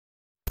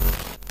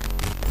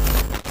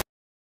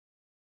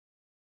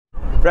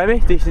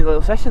Remy, decent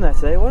little session there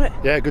today, wasn't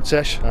it? Yeah, good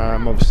sesh.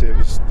 Obviously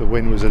the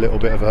wind was a little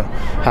bit of a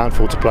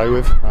handful to play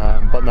with,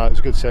 but no, it was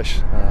a good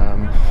sesh.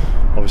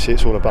 Obviously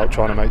it's all about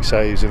trying to make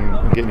saves and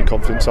getting your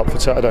confidence up for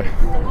Saturday.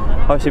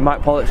 Obviously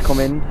Mike Pollock's come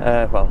in,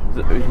 well,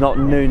 he's not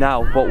new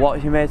now, but what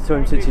have you made to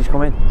him since he's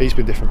come in? He's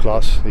been different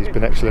class, he's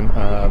been excellent.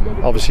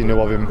 Obviously knew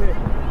of him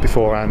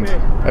beforehand,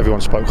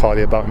 everyone spoke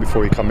highly about him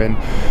before he come in.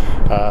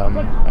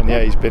 And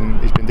yeah, he's been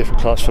different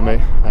class for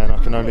me, and I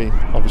can only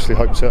obviously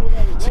hope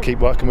to keep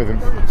working with him.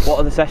 What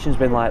have the sessions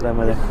been like then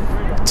with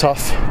him?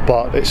 Tough,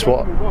 but it's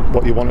what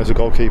you want as a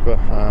goalkeeper.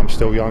 I'm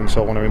still young,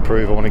 so I want to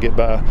improve, I want to get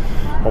better,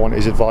 I want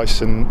his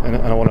advice and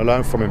I want to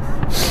learn from him.